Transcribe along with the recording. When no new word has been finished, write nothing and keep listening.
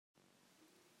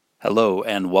Hello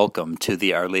and welcome to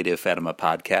the Our Lady of Fatima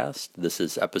podcast. This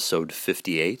is episode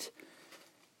 58,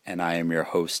 and I am your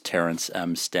host, Terrence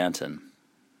M. Stanton.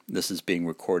 This is being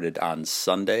recorded on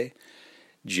Sunday,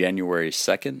 January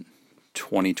 2nd,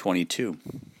 2022.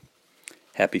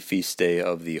 Happy feast day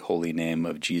of the holy name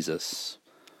of Jesus.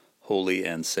 Holy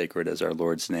and sacred as our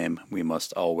Lord's name, we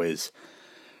must always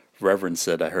reverence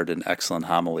it. I heard an excellent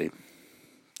homily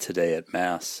today at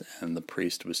Mass, and the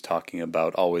priest was talking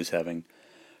about always having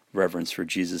reverence for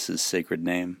Jesus' sacred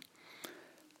name,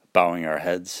 bowing our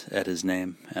heads at his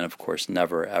name, and of course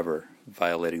never ever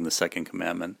violating the second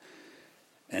commandment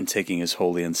and taking his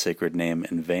holy and sacred name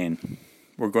in vain.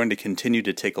 We're going to continue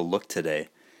to take a look today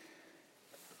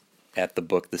at the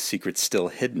book The Secret Still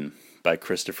Hidden by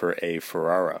Christopher A.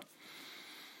 Ferrara.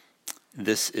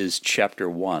 This is chapter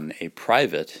 1, a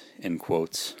private, in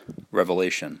quotes,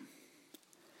 revelation.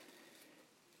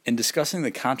 In discussing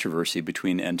the controversy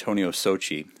between Antonio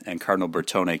Socci and Cardinal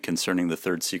Bertone concerning the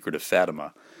third secret of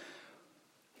Fatima,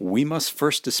 we must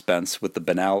first dispense with the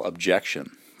banal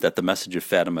objection that the message of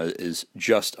Fatima is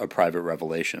just a private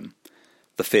revelation.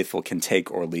 The faithful can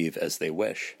take or leave as they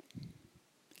wish.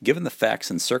 Given the facts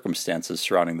and circumstances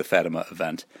surrounding the Fatima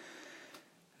event,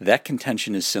 that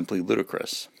contention is simply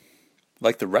ludicrous.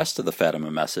 Like the rest of the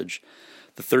Fatima message,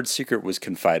 the third secret was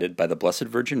confided by the Blessed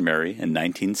Virgin Mary in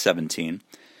 1917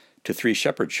 to three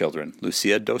shepherd children,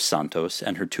 Lucia dos Santos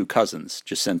and her two cousins,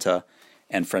 Jacinta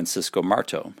and Francisco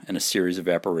Marto, in a series of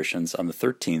apparitions on the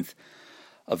 13th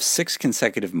of 6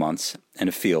 consecutive months in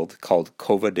a field called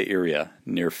Cova de Iria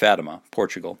near Fatima,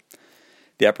 Portugal.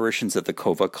 The apparitions at the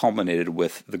Cova culminated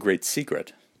with the Great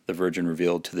Secret, the Virgin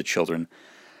revealed to the children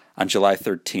on July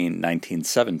 13,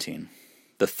 1917.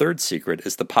 The third secret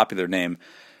is the popular name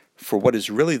for what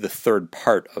is really the third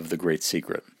part of the Great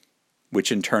Secret, which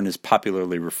in turn is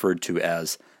popularly referred to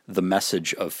as the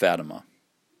Message of Fatima.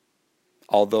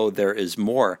 Although there is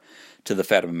more to the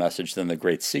Fatima message than the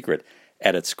Great Secret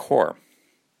at its core.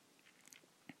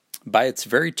 By its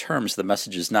very terms, the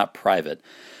message is not private,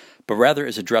 but rather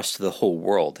is addressed to the whole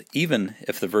world, even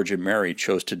if the Virgin Mary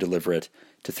chose to deliver it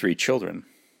to three children.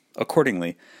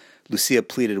 Accordingly, Lucia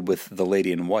pleaded with the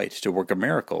Lady in White to work a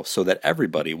miracle so that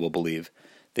everybody will believe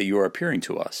that you are appearing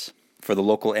to us. For the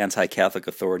local anti-Catholic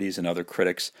authorities and other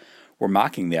critics were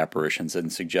mocking the apparitions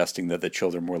and suggesting that the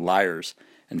children were liars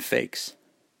and fakes.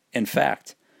 In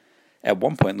fact, at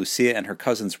one point, Lucia and her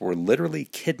cousins were literally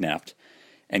kidnapped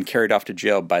and carried off to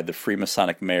jail by the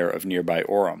Freemasonic mayor of nearby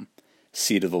Orem,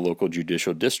 seat of the local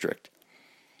judicial district.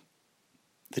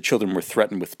 The children were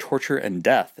threatened with torture and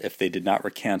death if they did not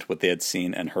recant what they had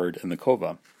seen and heard in the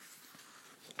Cova.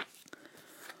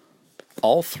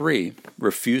 All three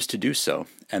refused to do so,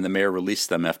 and the mayor released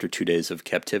them after 2 days of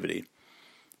captivity.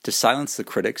 To silence the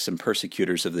critics and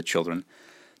persecutors of the children,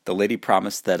 the lady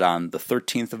promised that on the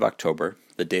 13th of October,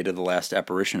 the date of the last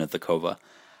apparition at the Cova,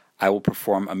 I will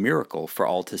perform a miracle for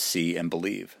all to see and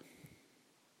believe.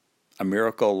 A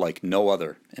miracle like no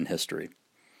other in history.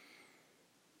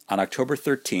 On October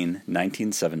 13,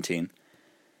 1917,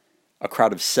 a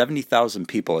crowd of 70,000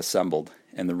 people assembled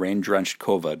in the rain-drenched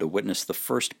Cova to witness the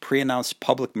first pre-announced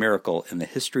public miracle in the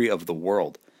history of the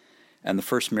world, and the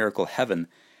first miracle heaven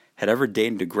had ever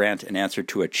deigned to grant in answer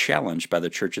to a challenge by the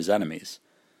Church's enemies,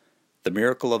 the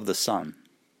miracle of the sun.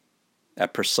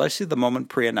 At precisely the moment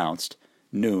pre-announced,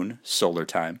 noon, solar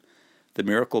time, the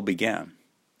miracle began.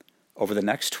 Over the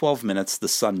next 12 minutes, the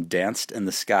sun danced in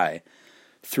the sky,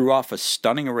 threw off a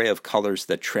stunning array of colors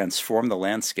that transformed the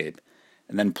landscape,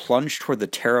 and then plunged toward the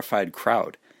terrified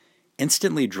crowd,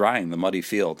 instantly drying the muddy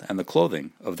field and the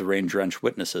clothing of the rain-drenched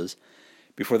witnesses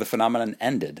before the phenomenon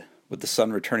ended with the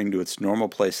sun returning to its normal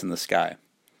place in the sky.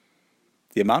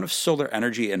 The amount of solar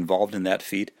energy involved in that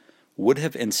feat would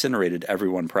have incinerated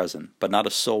everyone present, but not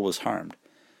a soul was harmed.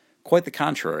 Quite the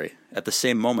contrary, at the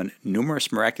same moment,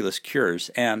 numerous miraculous cures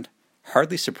and,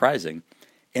 hardly surprising,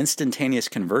 instantaneous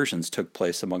conversions took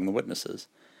place among the witnesses.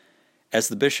 As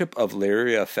the Bishop of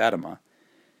Leiria Fatima,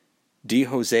 D.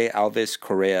 Jose Alves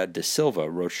Correa de Silva,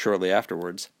 wrote shortly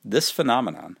afterwards, this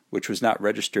phenomenon, which was not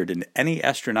registered in any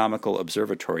astronomical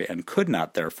observatory and could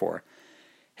not, therefore,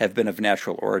 have been of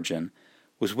natural origin,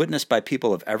 was witnessed by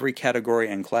people of every category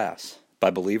and class,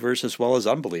 by believers as well as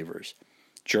unbelievers,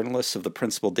 journalists of the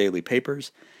principal daily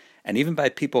papers, and even by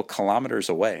people kilometers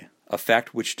away, a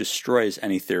fact which destroys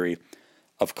any theory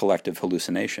of collective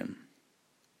hallucination.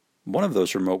 One of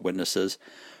those remote witnesses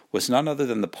was none other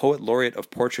than the poet laureate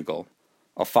of Portugal,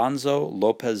 Afonso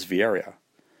Lopes Vieira,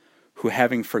 who,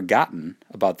 having forgotten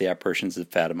about the apparitions of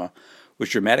Fatima, was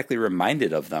dramatically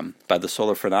reminded of them by the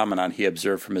solar phenomenon he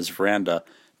observed from his veranda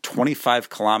 25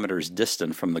 kilometers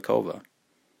distant from the Cova.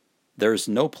 There is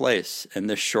no place in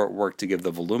this short work to give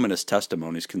the voluminous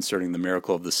testimonies concerning the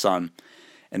miracle of the sun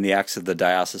and the acts of the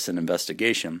diocesan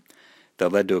investigation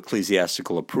that led to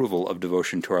ecclesiastical approval of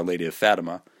devotion to Our Lady of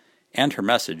Fatima, and her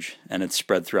message, and its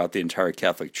spread throughout the entire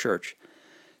Catholic Church.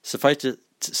 Suffice it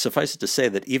to say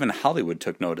that even Hollywood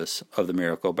took notice of the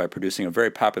miracle by producing a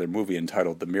very popular movie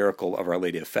entitled The Miracle of Our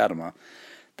Lady of Fatima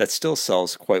that still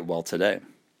sells quite well today.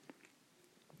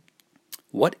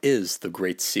 What is the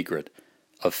great secret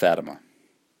of Fatima?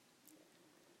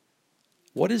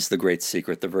 What is the great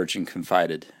secret the Virgin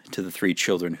confided to the 3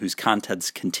 children whose contents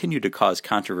continue to cause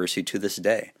controversy to this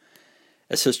day?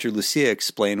 As Sister Lucia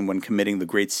explained when committing the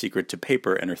great secret to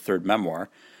paper in her 3rd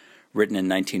memoir, written in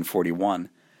 1941,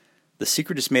 the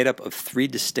secret is made up of 3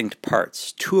 distinct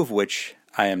parts, 2 of which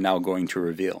I am now going to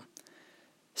reveal.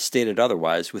 Stated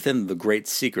otherwise, within the great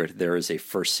secret there is a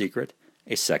first secret,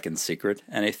 a second secret,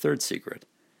 and a third secret.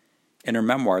 In her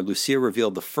memoir, Lucia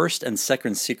revealed the first and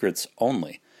second secrets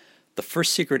only. The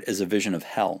first secret is a vision of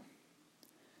hell.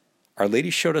 Our Lady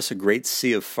showed us a great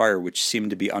sea of fire which seemed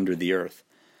to be under the earth.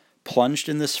 Plunged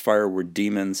in this fire were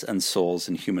demons and souls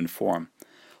in human form,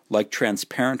 like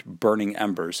transparent burning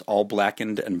embers, all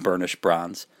blackened and burnished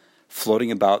bronze,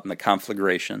 floating about in the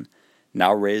conflagration,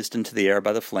 now raised into the air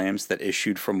by the flames that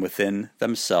issued from within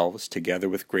themselves together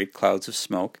with great clouds of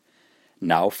smoke,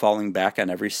 now falling back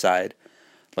on every side,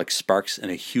 like sparks in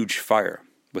a huge fire,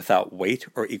 without weight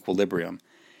or equilibrium,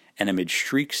 and amid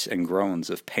shrieks and groans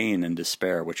of pain and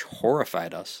despair which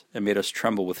horrified us and made us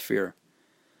tremble with fear.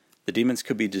 The demons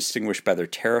could be distinguished by their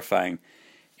terrifying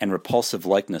and repulsive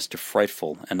likeness to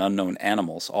frightful and unknown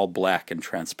animals, all black and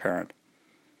transparent.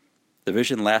 The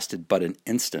vision lasted but an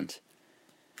instant.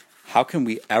 How can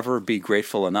we ever be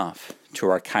grateful enough to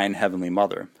our kind Heavenly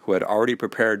Mother, who had already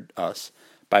prepared us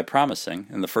by promising,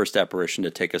 in the first apparition,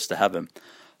 to take us to heaven?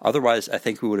 Otherwise, I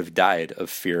think we would have died of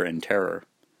fear and terror.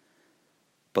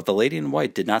 But the Lady in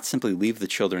White did not simply leave the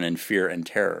children in fear and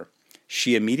terror.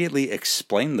 She immediately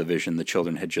explained the vision the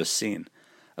children had just seen,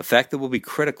 a fact that will be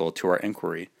critical to our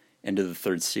inquiry into the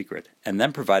third secret, and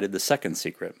then provided the second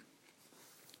secret.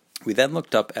 We then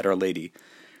looked up at Our Lady,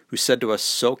 who said to us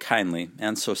so kindly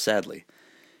and so sadly,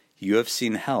 "You have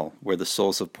seen hell, where the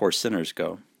souls of poor sinners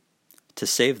go. To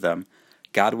save them,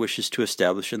 God wishes to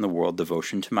establish in the world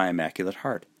devotion to my Immaculate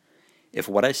Heart. If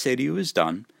what I say to you is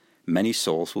done, many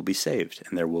souls will be saved,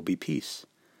 and there will be peace.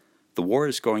 The war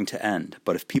is going to end,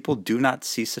 but if people do not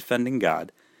cease offending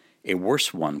God, a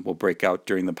worse one will break out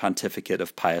during the pontificate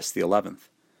of Pius XI.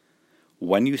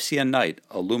 When you see a night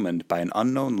illumined by an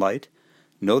unknown light,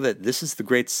 know that this is the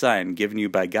great sign given you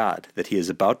by God, that He is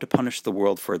about to punish the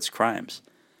world for its crimes,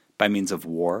 by means of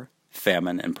war,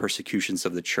 famine, and persecutions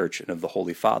of the Church and of the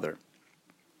Holy Father.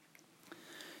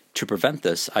 To prevent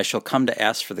this, I shall come to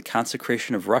ask for the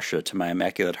consecration of Russia to my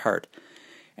Immaculate Heart,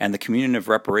 and the communion of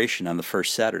reparation on the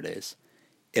first Saturdays.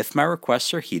 If my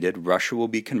requests are heeded, Russia will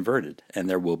be converted, and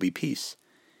there will be peace.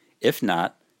 If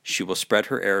not, she will spread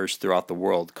her errors throughout the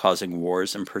world, causing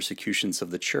wars and persecutions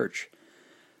of the Church.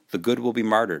 The good will be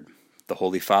martyred, the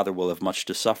Holy Father will have much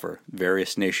to suffer,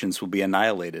 various nations will be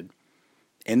annihilated.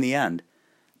 In the end,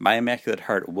 my Immaculate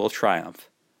Heart will triumph,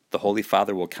 the Holy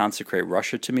Father will consecrate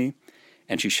Russia to me,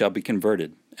 and she shall be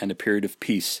converted, and a period of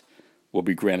peace will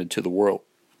be granted to the world."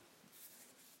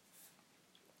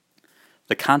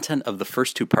 The content of the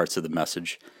first 2 parts of the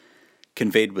message,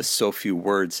 conveyed with so few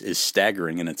words, is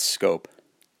staggering in its scope.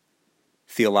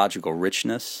 Theological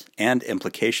richness and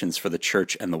implications for the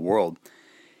Church and the world.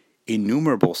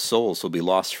 Innumerable souls will be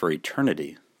lost for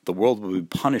eternity. The world will be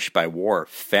punished by war,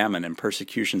 famine, and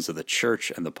persecutions of the Church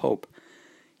and the Pope.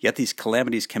 Yet these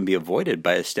calamities can be avoided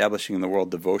by establishing in the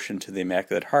world devotion to the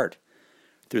Immaculate Heart,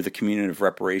 through the communion of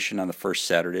reparation on the first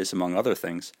Saturdays, among other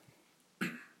things,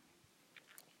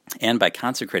 and by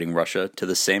consecrating Russia to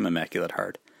the same Immaculate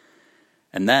Heart.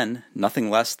 And then,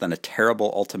 nothing less than a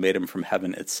terrible ultimatum from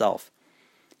heaven itself.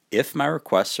 If my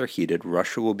requests are heeded,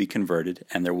 Russia will be converted,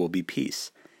 and there will be peace.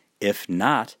 If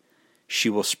not, she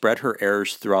will spread her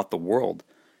errors throughout the world,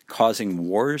 causing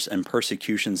wars and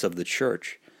persecutions of the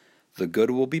Church. The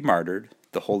good will be martyred,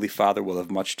 the Holy Father will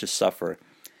have much to suffer.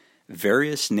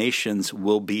 Various nations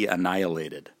will be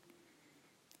annihilated.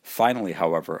 Finally,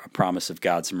 however, a promise of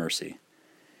God's mercy.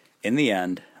 In the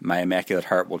end, my Immaculate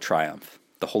Heart will triumph.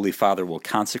 The Holy Father will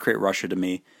consecrate Russia to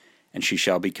me, and she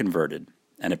shall be converted,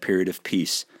 and a period of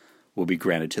peace will be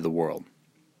granted to the world.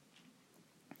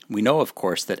 We know, of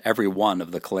course, that every one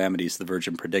of the calamities the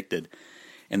Virgin predicted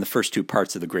in the first 2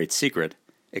 parts of the Great Secret,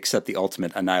 except the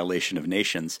ultimate annihilation of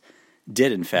nations,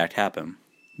 did in fact happen.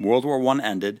 World War I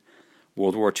ended,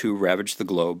 World War II ravaged the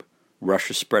globe,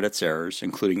 Russia spread its errors,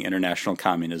 including international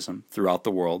communism, throughout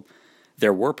the world,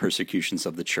 There were persecutions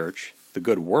of the church, the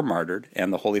good were martyred,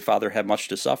 and the Holy Father had much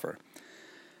to suffer.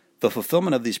 The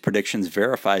fulfillment of these predictions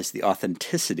verifies the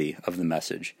authenticity of the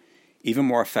message, even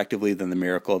more effectively than the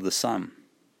miracle of the sun.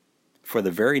 For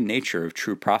the very nature of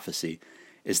true prophecy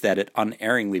is that it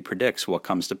unerringly predicts what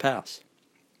comes to pass.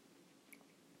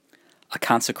 A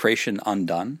consecration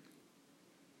undone?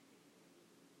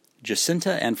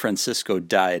 Jacinta and Francisco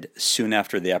died soon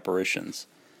after the apparitions,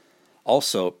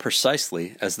 also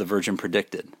precisely as the Virgin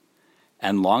predicted,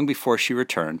 and long before she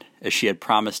returned, as she had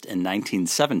promised in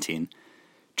 1917,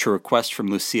 to request from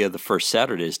Lucia the First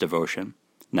Saturday's devotion,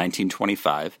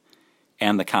 1925,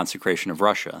 and the consecration of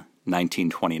Russia,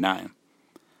 1929.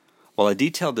 While a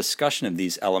detailed discussion of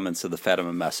these elements of the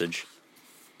Fatima message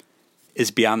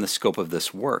is beyond the scope of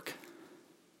this work,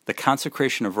 the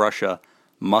consecration of Russia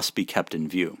must be kept in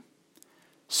view.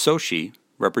 Sochi,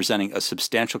 representing a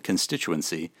substantial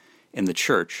constituency in the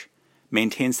Church,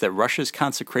 maintains that Russia's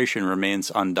consecration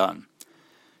remains undone.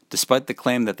 Despite the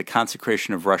claim that the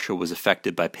consecration of Russia was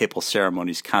effected by papal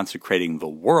ceremonies consecrating the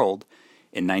world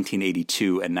in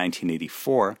 1982 and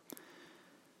 1984,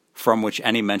 from which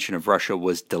any mention of Russia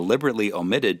was deliberately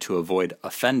omitted to avoid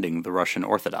offending the Russian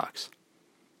Orthodox.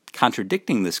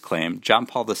 Contradicting this claim, John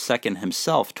Paul II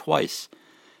himself twice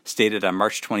stated on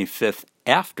March 25th,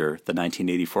 after the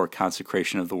 1984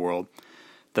 consecration of the world,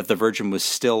 that the Virgin was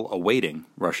still awaiting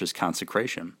Russia's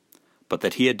consecration, but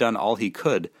that he had done all he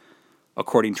could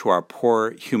according to our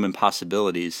poor human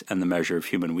possibilities and the measure of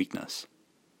human weakness.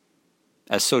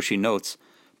 As Sochi notes,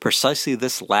 precisely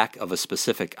this lack of a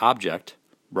specific object,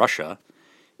 Russia,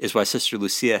 is why Sister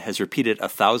Lucia has repeated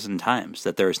 1,000 times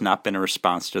that there has not been a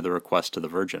response to the request of the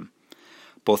Virgin.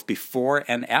 Both before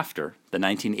and after the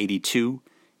 1982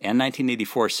 and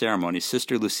 1984 ceremonies,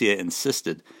 Sister Lucia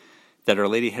insisted that Our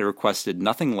Lady had requested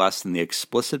nothing less than the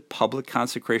explicit public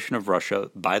consecration of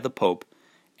Russia by the Pope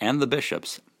and the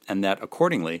bishops, and that,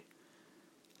 accordingly,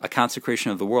 a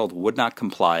consecration of the world would not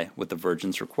comply with the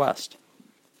Virgin's request.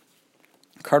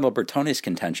 Cardinal Bertone's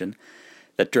contention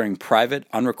that during private,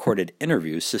 unrecorded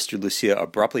interviews, Sister Lucia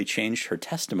abruptly changed her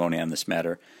testimony on this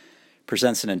matter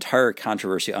presents an entire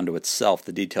controversy unto itself,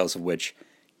 the details of which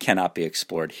cannot be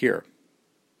explored here.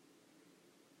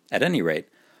 At any rate,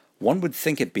 one would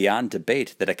think it beyond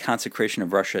debate that a consecration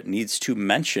of Russia needs to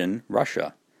mention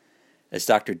Russia. As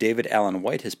Dr. David Allen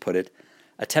White has put it,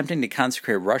 attempting to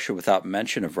consecrate Russia without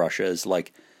mention of Russia is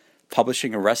like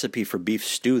publishing a recipe for beef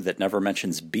stew that never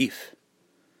mentions beef.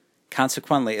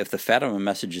 Consequently, if the Fatima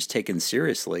message is taken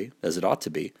seriously, as it ought to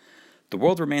be, the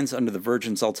world remains under the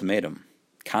Virgin's ultimatum: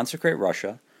 consecrate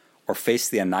Russia, or face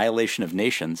the annihilation of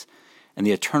nations and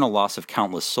the eternal loss of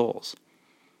countless souls.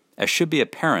 As should be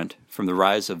apparent from the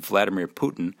rise of Vladimir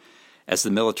Putin as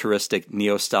the militaristic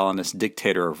neo-Stalinist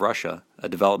dictator of Russia, a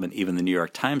development even the New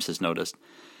York Times has noticed,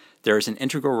 there is an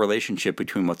integral relationship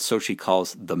between what Sochi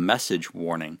calls the message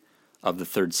warning of the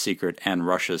Third Secret and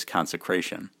Russia's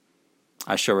consecration.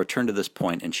 I shall return to this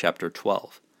point in Chapter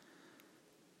 12.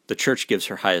 The Church gives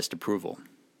her highest approval.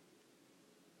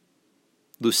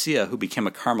 Lucia, who became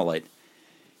a Carmelite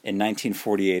in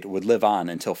 1948, would live on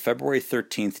until February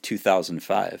 13,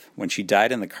 2005, when she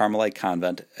died in the Carmelite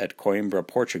convent at Coimbra,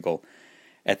 Portugal,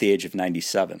 at the age of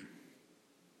 97.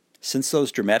 Since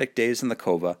those dramatic days in the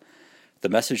Cova, the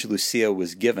message Lucia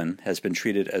was given has been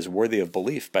treated as worthy of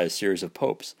belief by a series of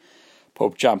popes.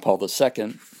 Pope John Paul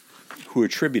II, who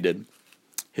attributed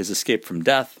his escape from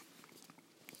death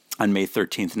on May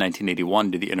 13,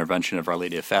 1981, to the intervention of Our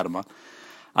Lady of Fatima,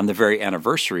 on the very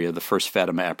anniversary of the first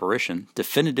Fatima apparition,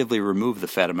 definitively removed the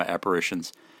Fatima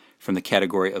apparitions from the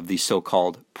category of the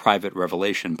so-called private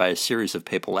revelation by a series of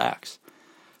papal acts.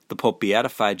 The Pope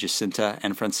beatified Jacinta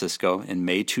and Francisco in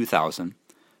May 2000,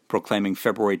 proclaiming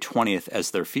February 20th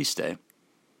as their feast day,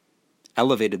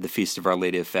 elevated the Feast of Our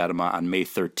Lady of Fatima on May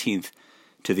 13th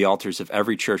to the altars of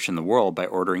every church in the world by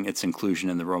ordering its inclusion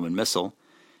in the Roman Missal,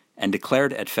 and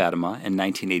declared at Fatima in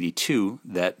 1982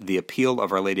 that the appeal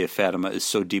of Our Lady of Fatima is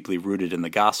so deeply rooted in the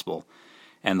Gospel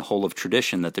and the whole of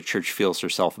tradition that the Church feels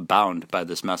herself bound by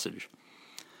this message.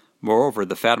 Moreover,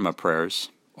 the Fatima prayers,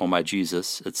 O my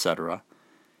Jesus, etc.,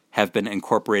 have been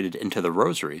incorporated into the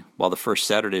Rosary, while the first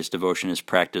Saturday's devotion is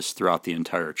practiced throughout the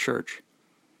entire Church.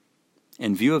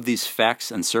 In view of these facts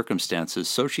and circumstances,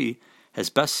 Sochi has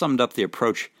best summed up the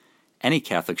approach any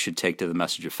Catholic should take to the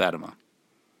message of Fatima.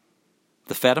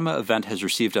 The Fatima event has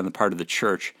received on the part of the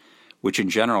Church, which in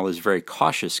general is very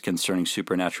cautious concerning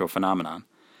supernatural phenomenon,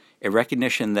 a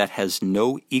recognition that has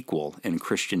no equal in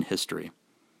Christian history.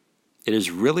 It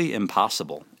is really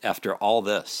impossible, after all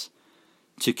this,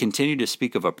 to continue to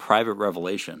speak of a private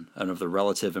revelation and of the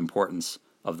relative importance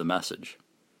of the message.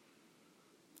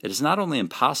 It is not only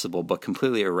impossible but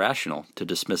completely irrational to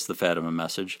dismiss the Fatima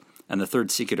message, and the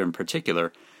third secret in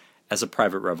particular, as a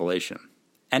private revelation.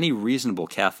 Any reasonable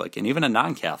Catholic, and even a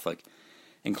non-Catholic,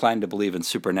 inclined to believe in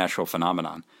supernatural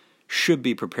phenomenon, should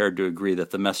be prepared to agree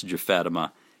that the message of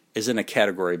Fatima is in a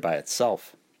category by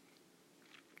itself.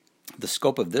 The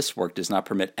scope of this work does not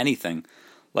permit anything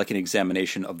like an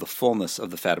examination of the fullness of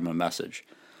the Fatima message.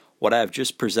 What I have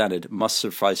just presented must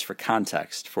suffice for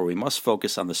context, for we must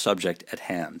focus on the subject at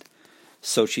hand,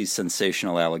 Sochi's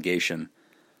sensational allegation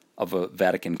of a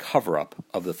Vatican cover-up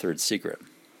of the third secret.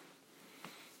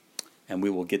 And we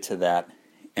will get to that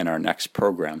in our next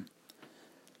program.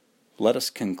 Let us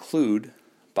conclude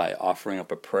by offering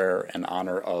up a prayer in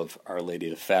honor of Our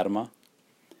Lady of Fatima,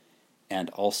 and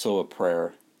also a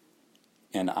prayer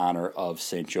in honor of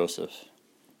Saint Joseph.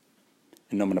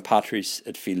 In nomine Patris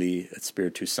et Filii et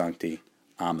Spiritus Sancti.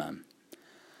 Amen.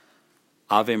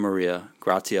 Ave Maria,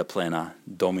 gratia plena,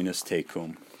 Dominus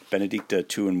tecum, benedicta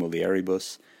tu in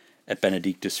mulieribus, et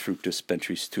benedictus fructus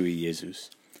ventris tui, Iesus.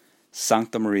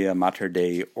 Sancta Maria, Mater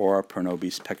Dei, ora pro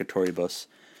nobis peccatoribus,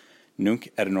 nunc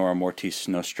et in hora mortis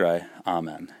nostrae.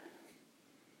 Amen.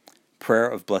 Prayer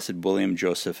of Blessed William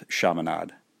Joseph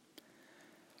Chaminade.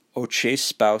 O chaste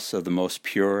spouse of the most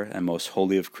pure and most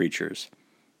holy of creatures,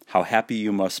 how happy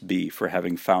you must be for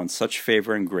having found such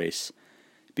favor and grace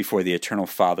before the Eternal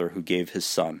Father who gave his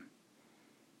Son,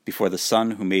 before the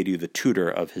Son who made you the tutor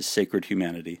of his sacred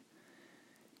humanity,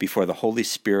 before the Holy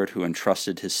Spirit who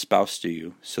entrusted his spouse to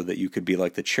you so that you could be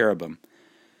like the cherubim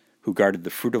who guarded the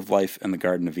fruit of life in the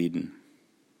Garden of Eden.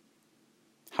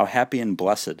 How happy and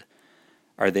blessed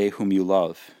are they whom you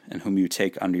love and whom you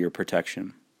take under your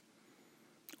protection.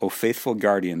 O faithful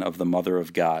guardian of the Mother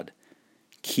of God,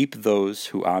 keep those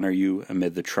who honor you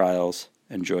amid the trials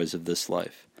and joys of this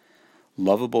life.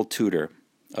 Lovable tutor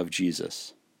of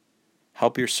Jesus,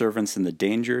 help your servants in the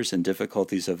dangers and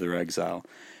difficulties of their exile.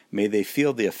 May they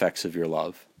feel the effects of your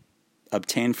love.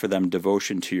 Obtain for them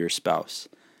devotion to your spouse,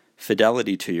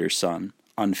 fidelity to your Son,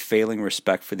 unfailing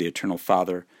respect for the Eternal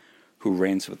Father, who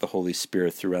reigns with the Holy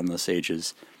Spirit through endless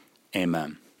ages.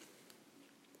 Amen.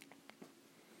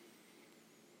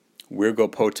 Virgo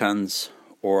potens,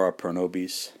 ora pro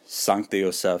nobis, Sancta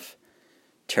Joseph,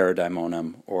 terra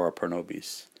daemonem, ora pro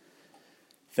nobis.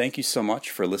 Thank you so much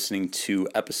for listening to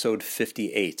episode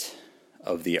 58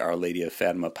 of the Our Lady of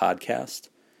Fatima podcast.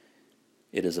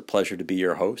 It is a pleasure to be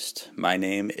your host. My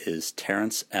name is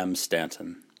Terrence M.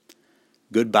 Stanton.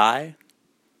 Goodbye,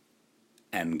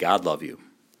 and God love you.